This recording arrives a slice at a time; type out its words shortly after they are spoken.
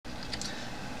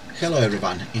Hello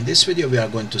everyone, in this video we are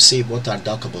going to see what are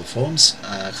dockable forms,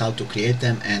 how to create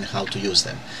them and how to use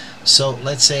them. So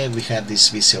let's say we have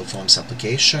this VCL Forms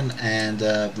application and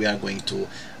we are going to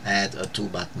add two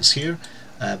buttons here.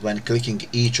 When clicking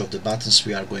each of the buttons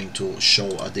we are going to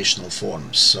show additional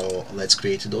forms. So let's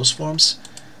create those forms.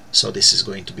 So this is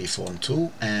going to be form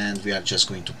 2 and we are just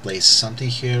going to place something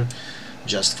here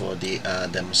just for the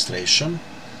demonstration.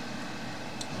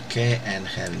 Okay, and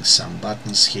having some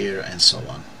buttons here and so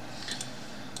on.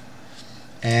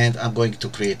 And I'm going to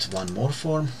create one more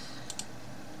form,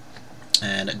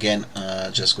 and again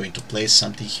just going to place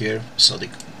something here so that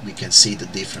we can see the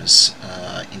difference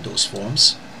in those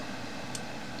forms.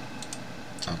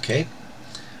 Okay,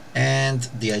 and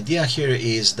the idea here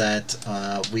is that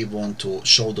we want to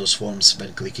show those forms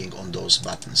when clicking on those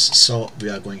buttons, so we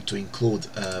are going to include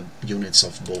units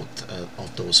of both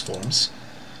of those forms.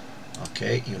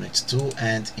 Okay, unit 2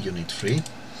 and unit 3.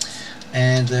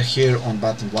 And here on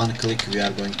button 1 click we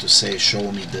are going to say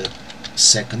show me the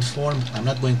second form. I'm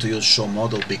not going to use show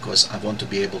model because I want to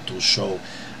be able to show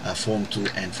form 2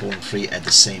 and form 3 at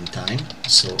the same time,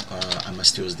 so I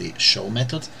must use the show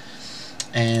method.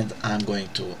 And I'm going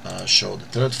to show the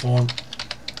third form.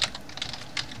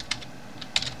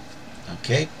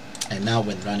 Okay, and now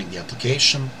when running the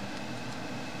application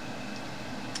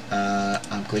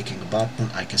I'm clicking a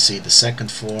button, I can see the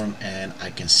second form and I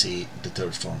can see the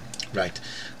third form. Right,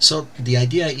 so the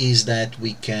idea is that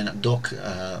we can dock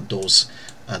those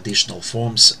additional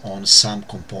forms on some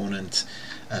component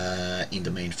in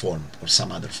the main form or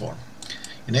some other form.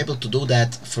 In able to do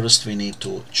that, first we need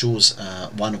to choose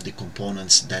one of the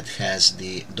components that has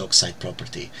the dock site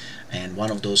property, and one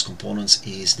of those components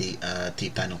is the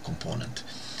TPanel component.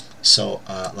 So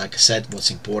like I said,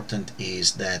 what's important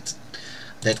is that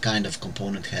that kind of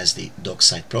component has the dock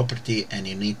site property and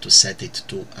you need to set it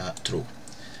to true.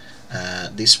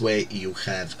 This way you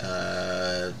have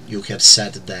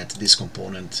said that this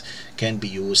component can be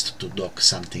used to dock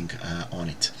something on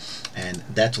it, and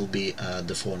that will be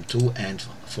the form 2 and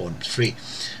form 3.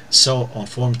 So on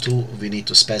form 2 we need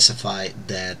to specify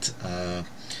that a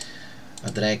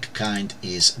drag kind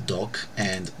is dock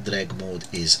and drag mode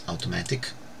is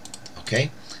automatic.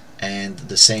 Okay, and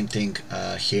the same thing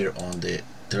here on the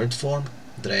third form,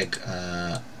 drag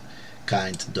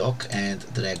kind dock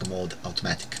and drag mode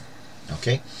automatic.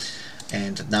 Okay,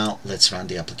 and now let's run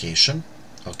the application.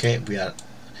 Okay, we are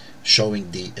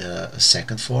showing the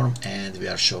second form and we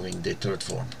are showing the third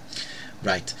form.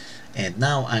 Right, and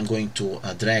now I'm going to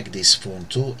drag this form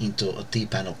 2 into a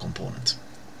TPanel component.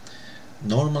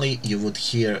 Normally you would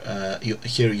here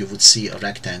you would see a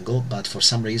rectangle, but for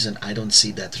some reason I don't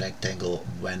see that rectangle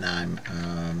when I'm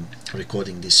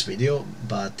recording this video,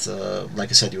 but like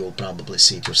I said, you will probably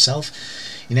see it yourself.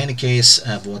 In any case,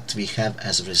 what we have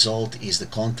as a result is the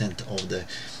content of the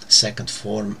second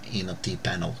form in a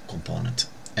TPanel component.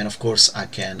 And of course I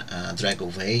can drag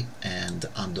away and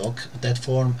undock that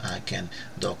form, I can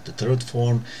dock the third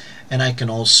form, and I can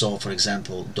also, for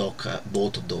example, dock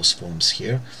both of those forms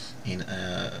here in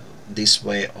this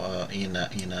way, in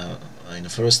the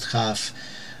first half,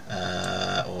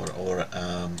 or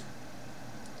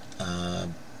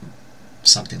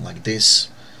something like this.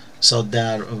 So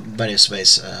there are various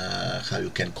ways how you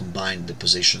can combine the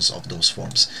positions of those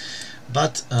forms.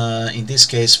 But in this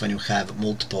case, when you have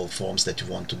multiple forms that you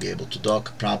want to be able to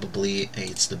dock, probably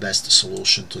it's the best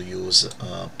solution to use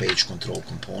a page control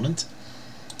component.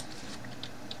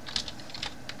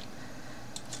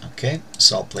 Okay,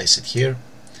 so I'll place it here,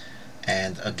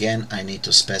 and again I need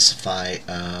to specify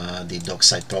the dock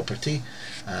site property.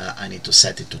 I need to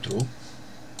set it to true,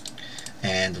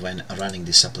 and when running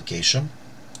this application,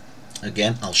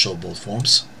 again I'll show both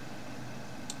forms.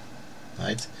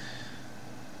 Right,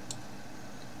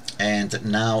 and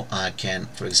now I can,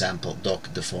 for example,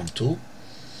 dock the form 2,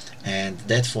 and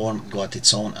that form got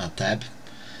its own tab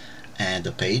and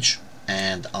a page,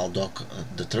 and I'll dock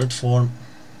the third form.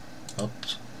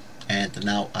 Oops. And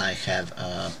now I have,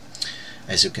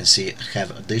 as you can see, have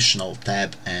additional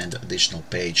tab and additional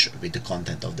page with the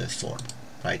content of that form.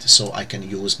 Right, so I can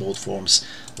use both forms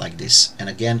like this, and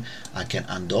again I can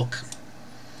undock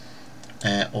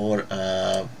or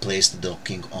place the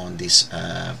docking on this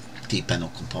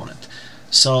TPanel component.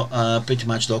 So pretty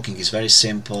much docking is very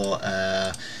simple.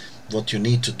 What you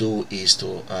need to do is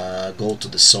to go to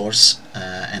the source,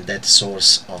 and that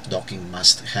source of docking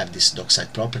must have this dock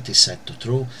site property set to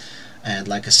true. And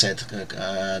like I said,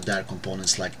 there are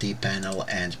components like TPanel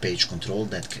and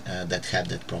TPageControl that have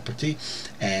that property.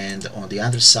 And on the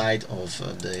other side of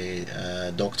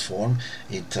the docked form,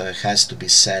 it has to be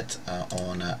set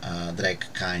on drag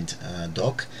kind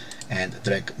dock, and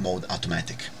drag mode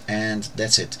automatic, and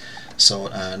that's it. So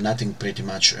nothing pretty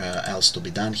much else to be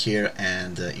done here,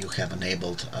 and you have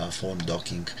enabled form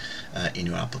docking in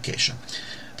your application.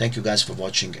 Thank you guys for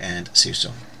watching, and see you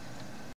soon.